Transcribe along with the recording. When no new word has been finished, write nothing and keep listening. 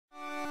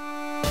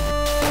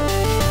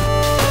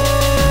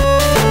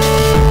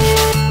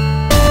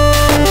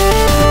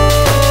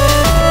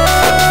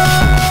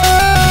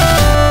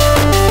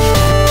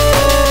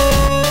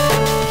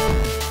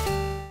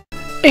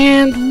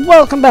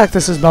Welcome back,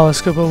 this is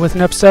Ballascoopa with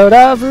an episode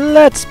of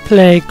Let's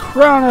Play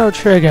Chrono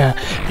Trigger.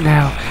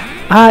 Now,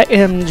 I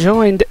am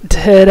joined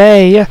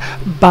today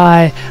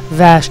by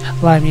Vash,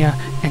 Lymia,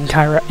 and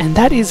Kyra, and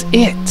that is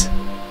it.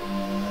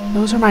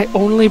 Those are my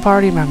only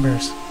party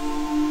members.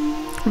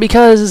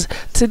 Because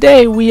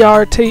today we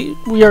are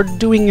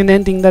doing an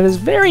ending that is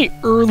very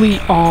early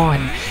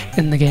on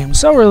in the game.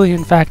 So early,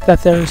 in fact,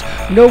 that there's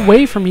no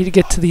way for me to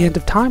get to the end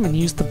of time and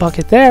use the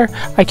bucket there.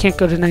 I can't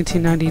go to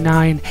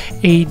 1999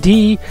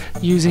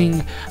 AD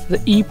using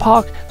the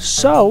epoch,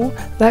 so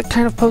that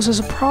kind of poses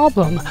a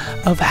problem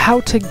of how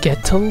to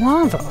get to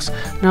Lavos.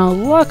 Now,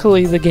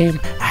 luckily, the game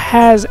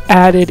has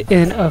added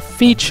in a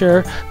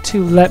feature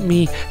to let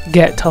me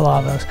get to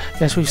Lavos.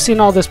 Yes, we've seen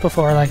all this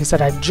before. Like I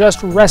said, I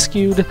just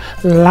rescued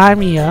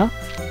Lymia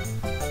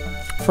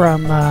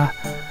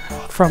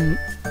from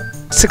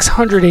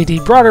 600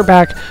 AD, brought her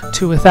back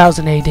to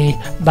 1000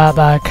 AD.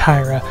 Bye-bye,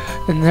 Kyra.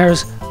 And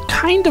there's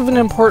kind of an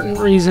important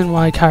reason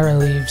why Kyra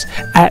leaves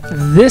at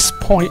this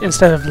point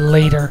instead of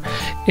later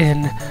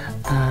in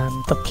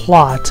the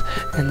plot,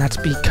 and that's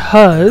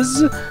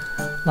because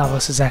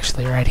Lavos is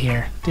actually right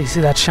here. Do you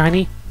see that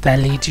shiny? That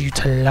leads you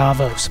to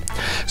Lavos.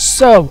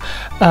 So,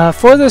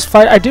 for this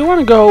fight, I do want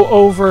to go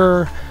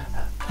over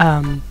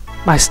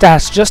my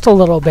stats just a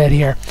little bit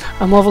here.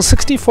 I'm level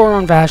 64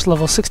 on Vash,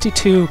 level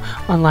 62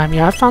 on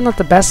Lymia. I found that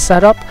the best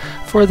setup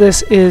for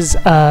this is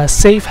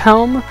Safe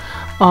Helm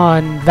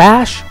on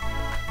Vash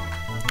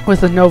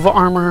with a Nova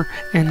Armor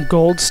and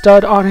Gold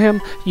Stud on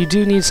him. You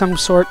do need some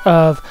sort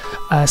of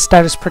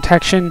status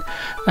protection,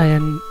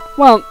 and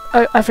well,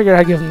 I figured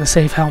I'd give him the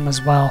Safe Helm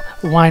as well.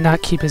 Why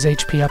not keep his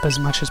HP up as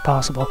much as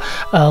possible?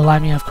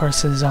 Lymia, of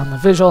course, is on the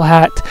Visual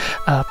Hat,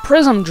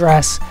 Prism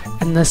Dress,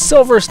 and the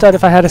Silver Stud.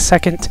 If I had a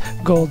second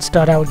Gold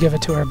Stud, I would give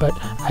it to her, but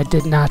I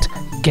did not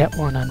get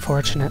one,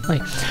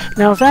 unfortunately.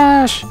 Now,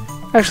 Vash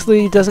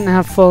actually doesn't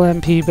have full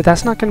MP, but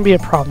that's not going to be a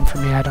problem for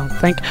me, I don't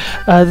think.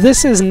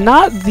 This is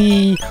not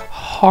the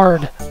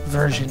hard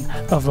version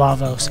of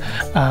Lavos.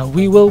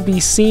 We will be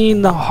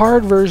seeing the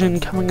hard version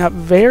coming up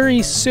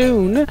very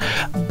soon,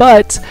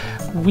 but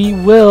we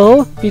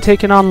will be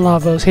taking on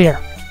Lavos here.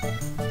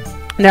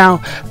 Now,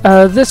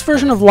 this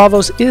version of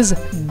Lavos is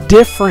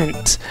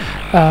different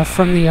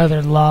from the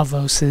other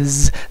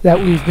Lavoses that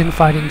we've been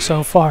fighting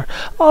so far.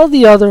 All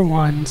the other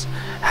ones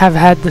have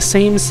had the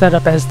same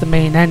setup as the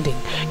main ending.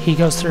 He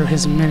goes through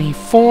his many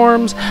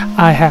forms.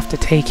 I have to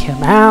take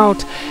him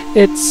out.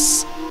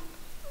 It's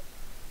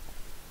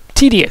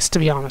tedious, to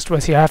be honest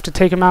with you. I have to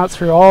take him out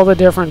through all the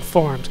different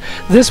forms.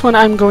 This one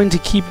I'm going to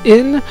keep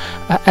in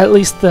at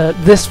least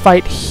this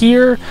fight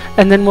here,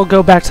 and then we'll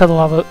go back to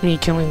the me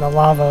killing the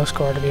Lavos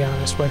score, to be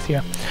honest with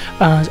you.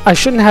 I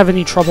shouldn't have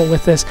any trouble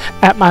with this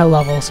at my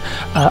levels.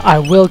 I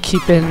will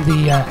keep in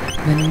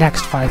the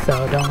next fight,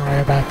 though. Don't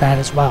worry about that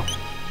as well.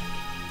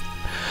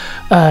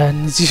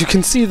 And as you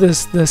can see,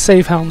 the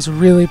Safe Helm's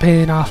really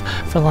paying off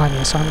for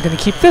Lymia. So I'm going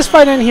to keep this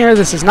fight in here.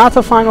 This is not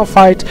the final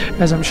fight,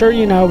 as I'm sure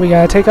you know. We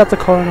got to take out the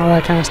core and all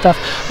that kind of stuff.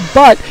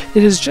 But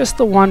it is just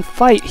the one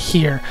fight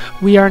here.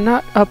 We are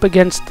not up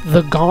against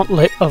the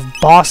gauntlet of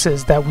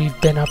bosses that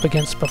we've been up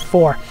against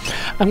before.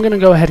 I'm going to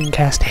go ahead and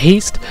cast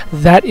Haste.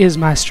 That is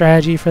my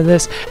strategy for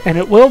this, and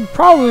it will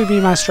probably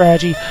be my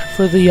strategy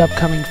for the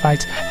upcoming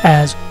fights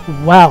as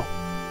well.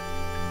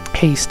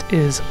 Haste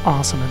is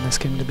awesome in this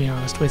game, to be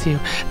honest with you.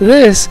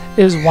 This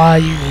is why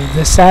you need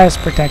the status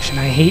protection.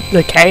 I hate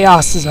the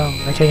chaos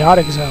zone, the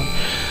chaotic zone.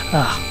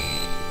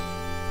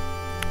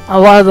 A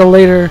lot of the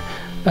later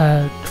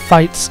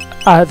fights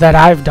that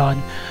I've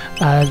done,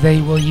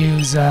 they will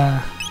use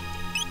the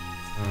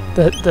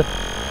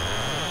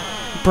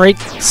break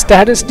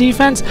status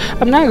defense.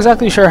 I'm not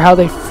exactly sure how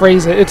they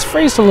phrase it. It's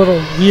phrased a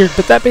little weird,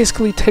 but that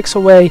basically takes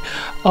away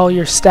all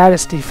your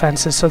status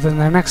defenses, so then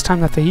the next time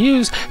that they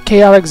use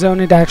Chaotic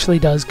Zone, it actually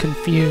does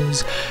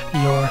confuse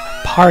your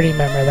party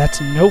member. That's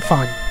no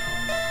fun.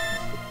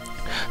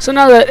 So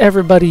now that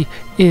everybody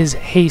is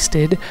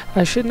hasted,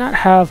 I should not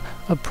have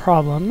a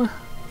problem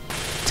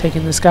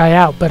taking this guy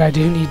out, but I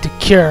do need to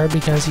cure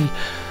because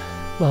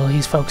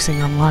he's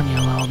focusing on Lymia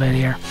a little bit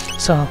here.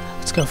 So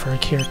let's go for a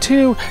Cure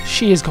 2.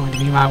 She is going to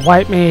be my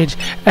White Mage,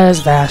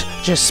 as Vash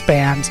just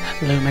spams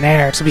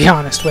Luminaire, to be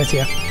honest with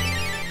you.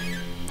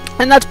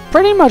 And that's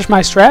pretty much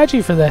my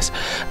strategy for this.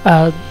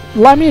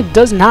 Lymia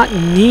does not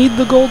need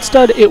the Gold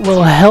Stud. It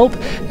will help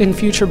in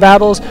future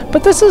battles,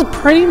 but this is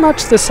pretty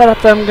much the setup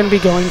that I'm going to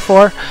be going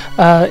for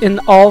in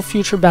all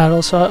future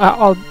battles. So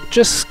I'll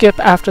just skip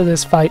after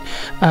this fight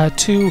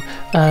to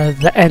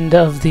the end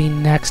of the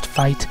next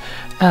fight.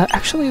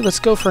 Actually, let's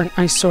go for an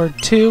Ice Sword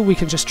 2. We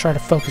can just try to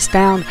focus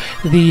down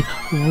the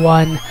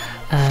one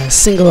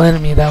single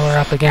enemy that we're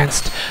up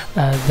against.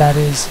 That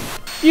is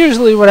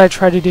usually what I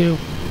try to do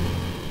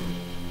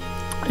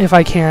if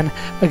I can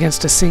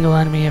against a single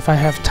enemy, if I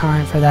have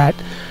time for that.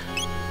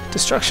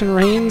 Destruction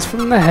rains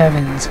from the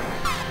heavens.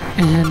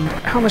 And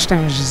how much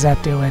damage is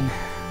that doing?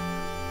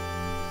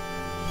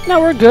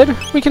 No, we're good.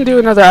 We can do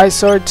another Ice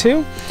Sword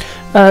 2.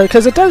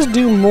 because it does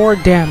do more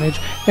damage,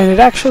 and it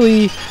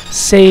actually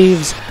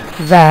saves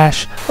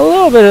Vash, a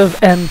little bit of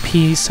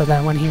MP, so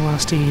that when he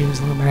wants to use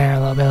Luminaire a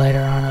little bit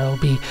later on, it'll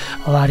be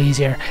a lot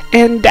easier.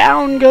 And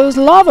down goes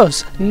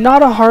Lavos.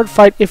 Not a hard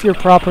fight if you're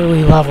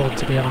properly leveled,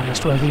 to be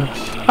honest with you.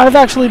 I've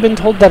actually been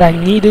told that I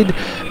needed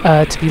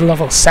to be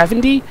level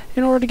 70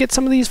 in order to get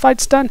some of these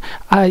fights done.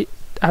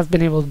 I've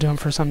been able to do them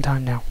for some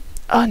time now.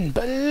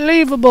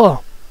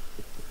 Unbelievable!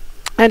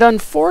 And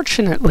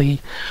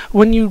unfortunately,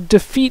 when you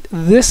defeat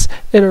this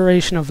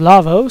iteration of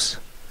Lavos,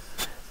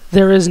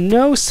 there is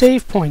no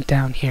save point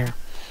down here.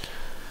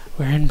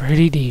 We're in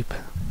pretty deep.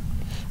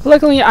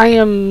 Luckily, I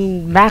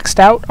am maxed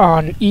out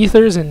on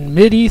ethers and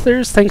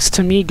mid-ethers, thanks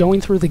to me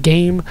going through the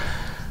game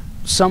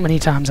so many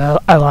times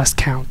I lost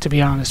count, to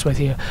be honest with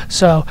you.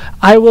 So,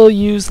 I will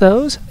use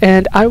those,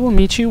 and I will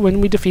meet you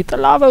when we defeat the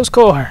Lavos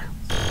core.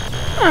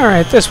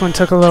 Alright, this one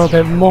took a little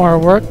bit more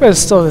work, but it's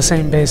still the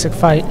same basic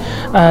fight.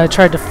 I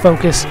tried to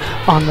focus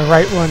on the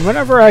right one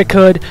whenever I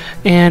could,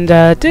 and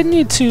did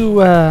need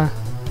to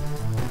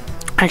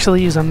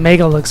actually use a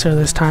Mega Elixir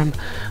this time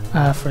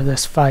for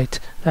this fight.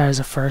 That is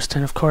a first,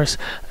 and of course,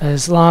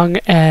 as long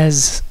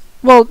as...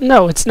 Well,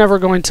 no, it's never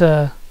going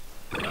to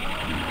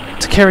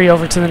carry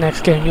over to the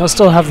next game. You'll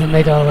still have the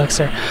Mega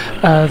Elixir.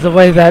 The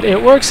way that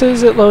it works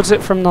is it loads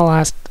it from the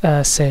last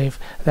save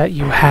that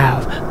you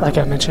have, like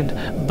I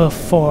mentioned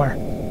before.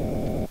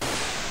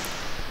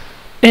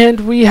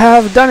 And we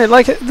have done it.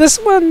 Like, this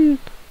one,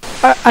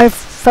 I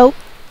felt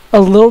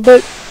a little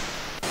bit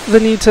the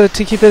need to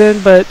keep it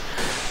in, but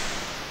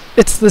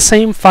it's the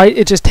same fight.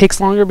 It just takes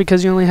longer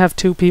because you only have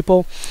 2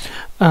 people.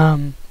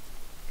 And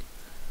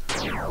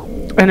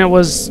it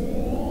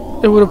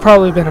would have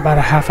probably been about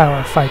a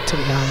half-hour fight, to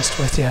be honest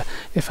with you,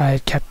 if I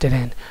had kept it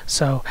in.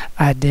 So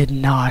I did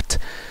not.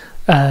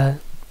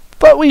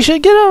 But we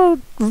should get a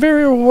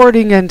very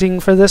rewarding ending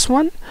for this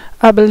one.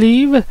 I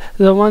believe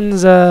the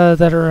ones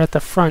that are at the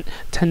front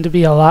tend to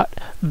be a lot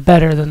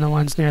better than the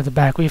ones near the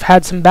back. We've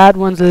had some bad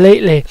ones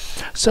lately.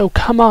 So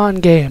come on,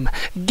 game.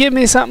 Give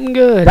me something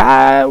good.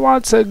 I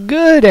want a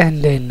good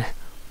ending.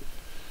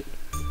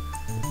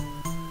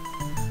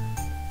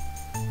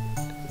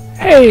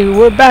 Hey,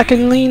 we're back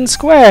in Lean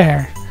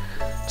Square.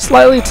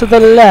 Slightly to the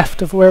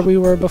left of where we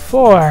were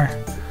before.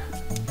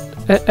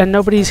 And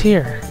nobody's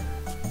here.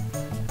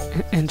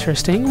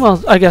 Interesting.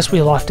 Well, I guess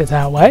we left it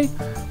that way.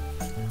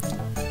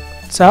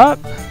 What's up?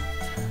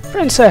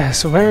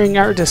 Princess, wearing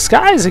our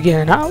disguise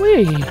again, are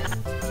we?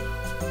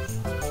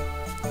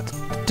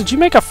 Did you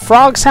make a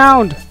frog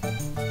sound?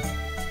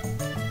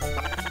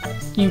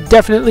 You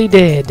definitely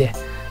did.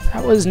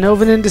 That was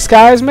Novan in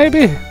disguise,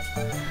 maybe?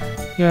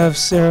 You have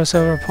 0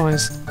 silver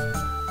points.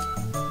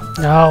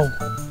 No.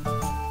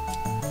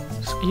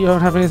 You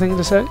don't have anything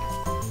to say?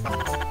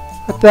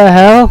 What the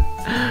hell?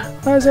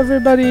 Why is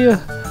everybody a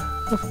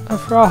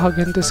frog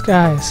in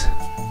disguise?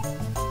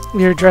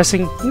 You're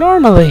dressing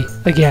normally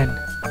again.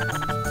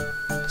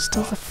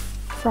 Still the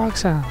frog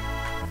sound.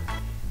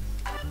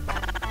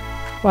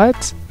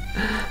 What?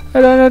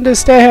 I don't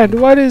understand.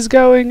 What is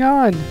going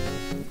on?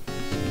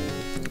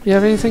 You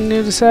have anything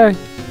new to say?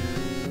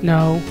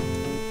 No.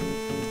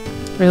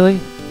 Really?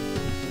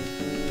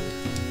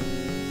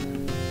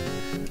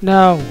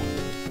 No.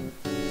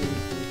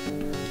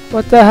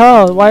 What the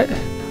hell? Why?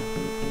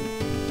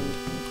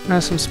 Now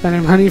some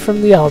spending money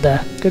from the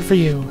Elder. Good for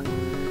you.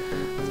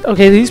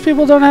 Okay, these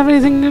people don't have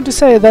anything new to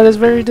say. That is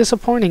very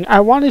disappointing. I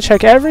want to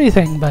check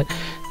everything, but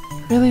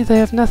really they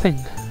have nothing.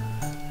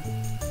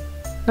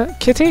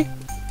 Kitty?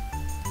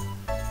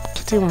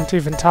 Kitty won't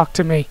even talk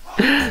to me.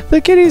 The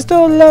kitties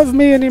don't love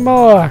me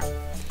anymore.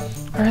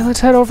 Alright, let's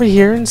head over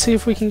here and see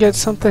if we can get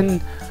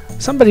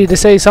somebody to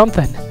say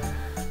something.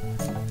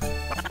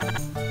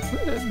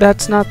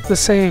 That's not the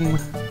same.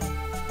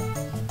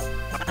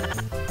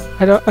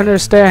 I don't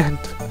understand.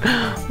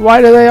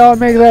 Why do they all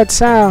make that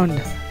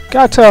sound?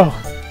 Gato!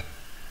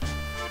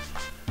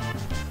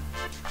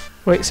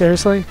 Wait,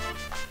 seriously?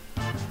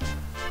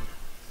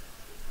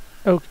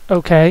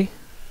 Okay.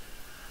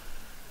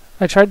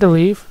 I tried to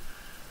leave.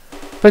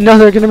 But no,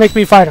 they're gonna make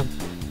me fight him.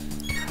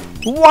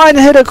 One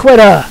hit a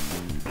quitter!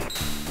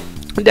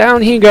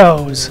 Down he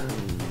goes.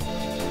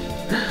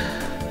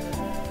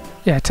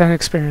 Yeah, 10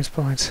 experience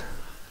points.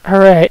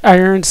 Alright, I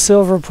earned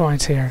silver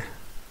points here.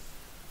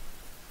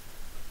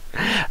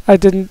 I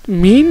didn't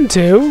mean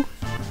to.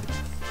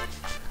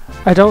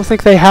 I don't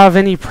think they have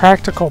any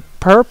practical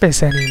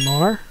purpose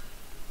anymore.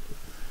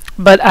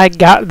 But I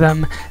got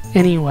them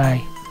anyway.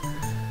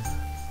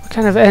 What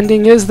kind of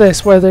ending is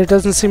this where there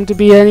doesn't seem to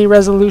be any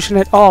resolution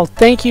at all?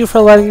 Thank you for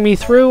letting me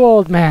through,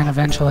 old man,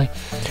 eventually.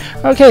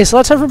 Okay, so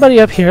let's everybody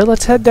up here.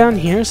 Let's head down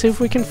here, see if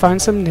we can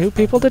find some new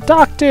people to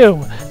talk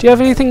to. Do you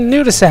have anything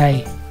new to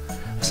say?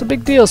 What's the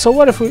big deal? So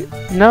what if we...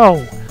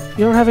 No.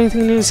 You don't have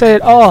anything new to say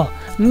at all.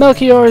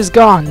 Melchior is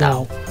gone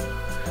now.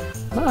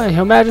 My,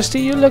 Your Majesty,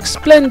 you look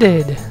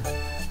splendid.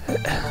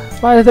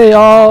 Why are they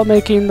all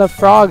making the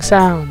frog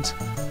sounds?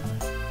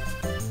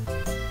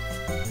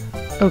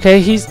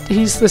 Okay,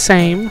 he's the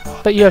same,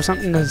 but you have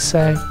something to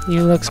say.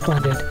 You look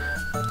splendid.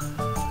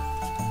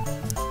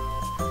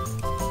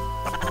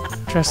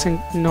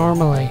 Dressing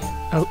normally.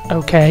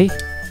 Okay.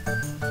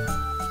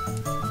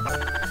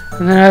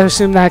 And then I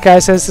assume that guy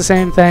says the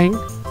same thing.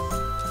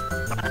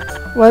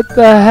 What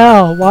the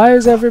hell? Why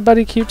does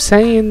everybody keep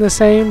saying the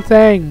same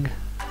thing?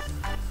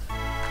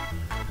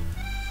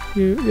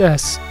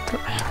 Yes.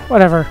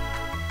 Whatever.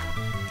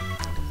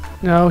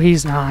 No,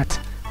 he's not.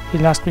 He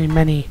lost me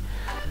many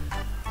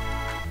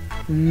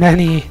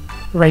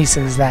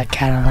races, that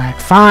Cadillac.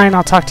 Fine,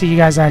 I'll talk to you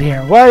guys out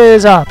here. What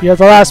is up? You're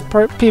the last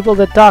people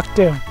to talk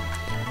to.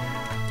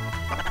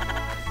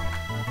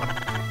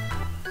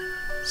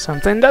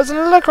 Something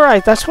doesn't look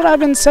right. That's what I've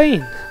been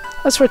saying.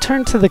 Let's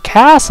return to the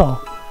castle.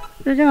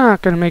 You're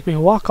not going to make me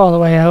walk all the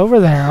way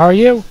over there, are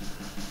you?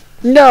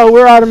 No,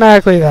 we're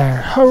automatically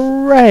there.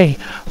 Hooray!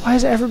 Why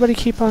does everybody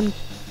keep on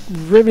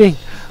ribbing?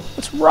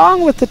 What's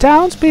wrong with the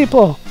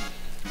townspeople?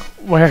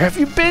 Where have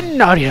you been,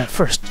 Nadia?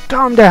 First,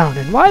 calm down.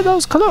 And why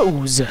those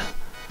clothes?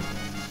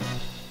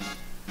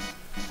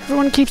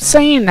 Everyone keeps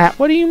saying that.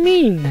 What do you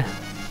mean?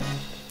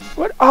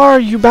 What are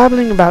you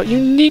babbling about? You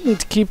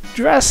needn't keep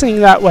dressing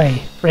that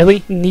way.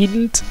 Really?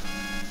 Needn't?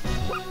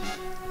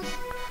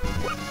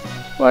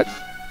 What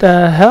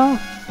the hell?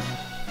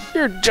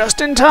 You're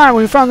just in time.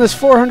 We found this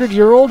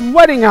 400-year-old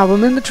wedding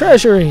album in the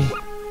treasury.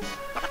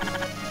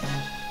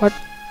 What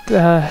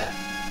the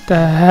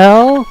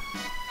hell?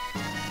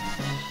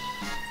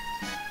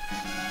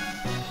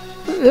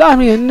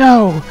 Lymia,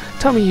 no!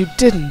 Tell me you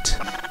didn't.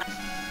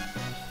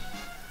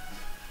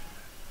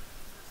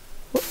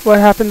 What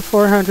happened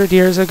 400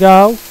 years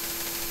ago?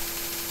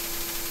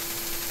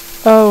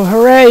 Oh,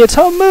 hooray! It's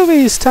home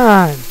movies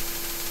time!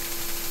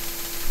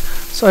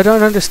 So I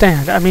don't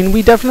understand. I mean,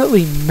 we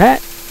definitely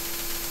met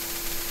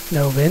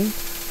Novin.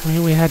 I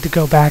mean, we had to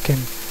go back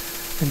and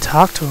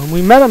talk to him.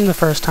 We met him the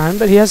first time,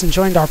 but he hasn't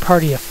joined our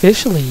party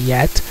officially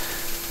yet.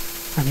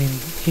 I mean,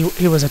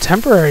 he was a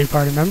temporary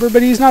party member,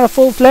 but he's not a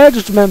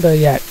full-fledged member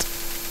yet.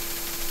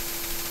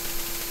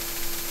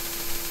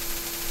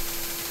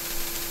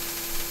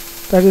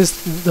 That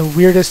is the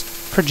weirdest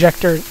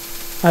projector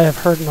I have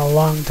heard in a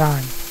long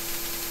time.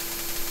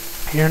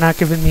 You're not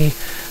giving me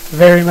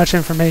very much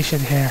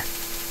information here.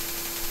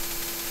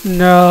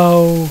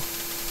 No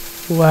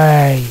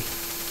way.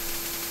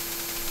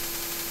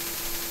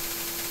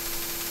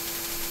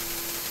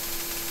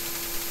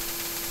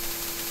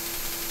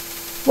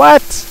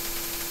 What?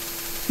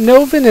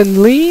 Novin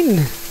and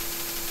Lean?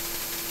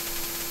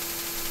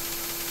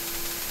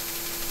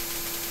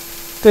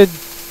 Did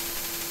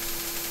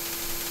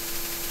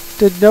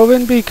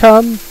Novin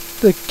become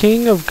the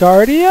king of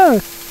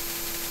Guardia?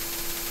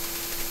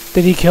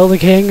 Did he kill the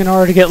king in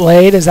order to get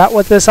laid? Is that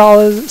what this all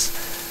is?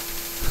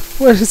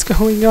 What is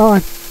going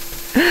on?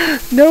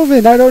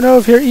 Novin, I don't know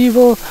if you're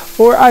evil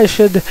or I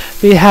should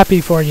be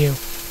happy for you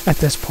at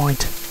this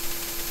point.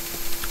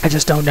 I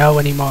just don't know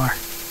anymore.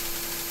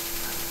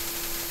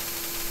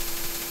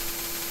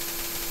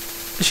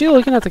 Is she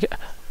looking at the...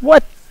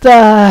 What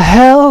the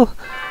hell?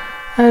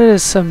 That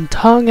is some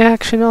tongue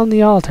action on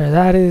the altar.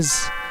 That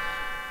is...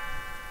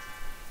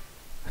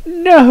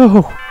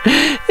 No!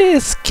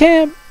 This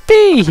can't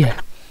be!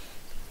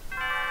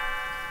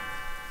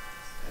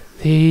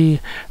 The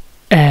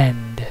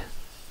end.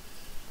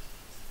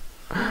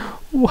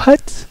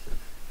 What?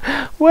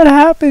 What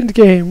happened,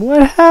 game?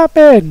 What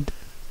happened?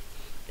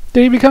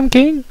 Did he become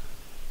king?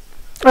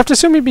 I have to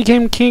assume he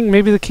became king.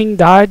 Maybe the king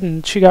died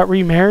and she got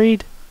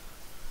remarried.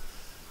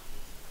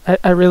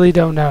 I really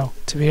don't know,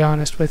 to be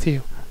honest with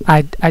you.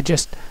 I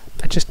just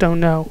don't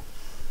know.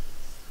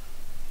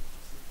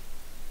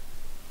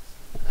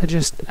 I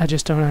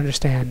just don't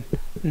understand.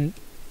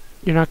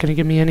 You're not going to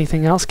give me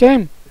anything else,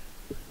 game?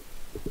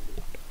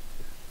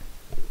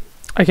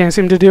 I can't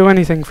seem to do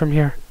anything from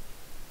here.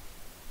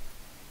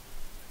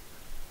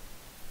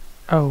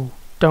 Oh,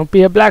 don't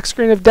be a black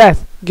screen of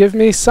death. Give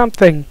me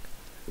something.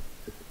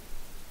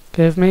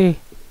 Give me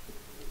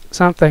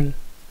something.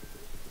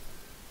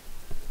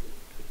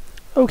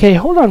 Okay,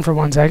 hold on for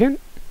 1 second.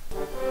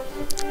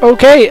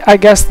 Okay, I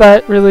guess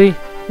that really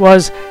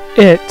was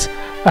it.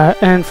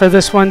 And for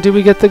this one, do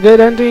we get the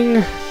good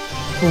ending?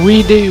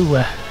 We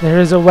do. There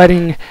is a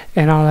wedding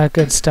and all that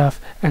good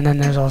stuff. And then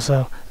there's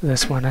also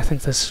this one. I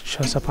think this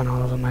shows up on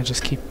all of them. I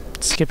just keep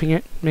skipping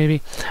it,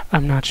 maybe.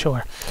 I'm not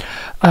sure.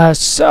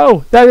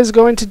 So, that is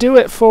going to do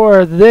it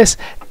for this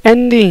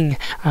ending.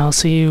 I'll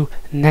see you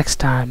next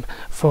time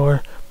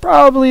for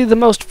probably the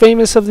most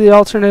famous of the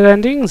alternate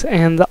endings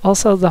and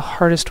also the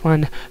hardest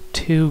one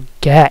to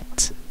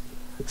get.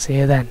 See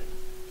you then.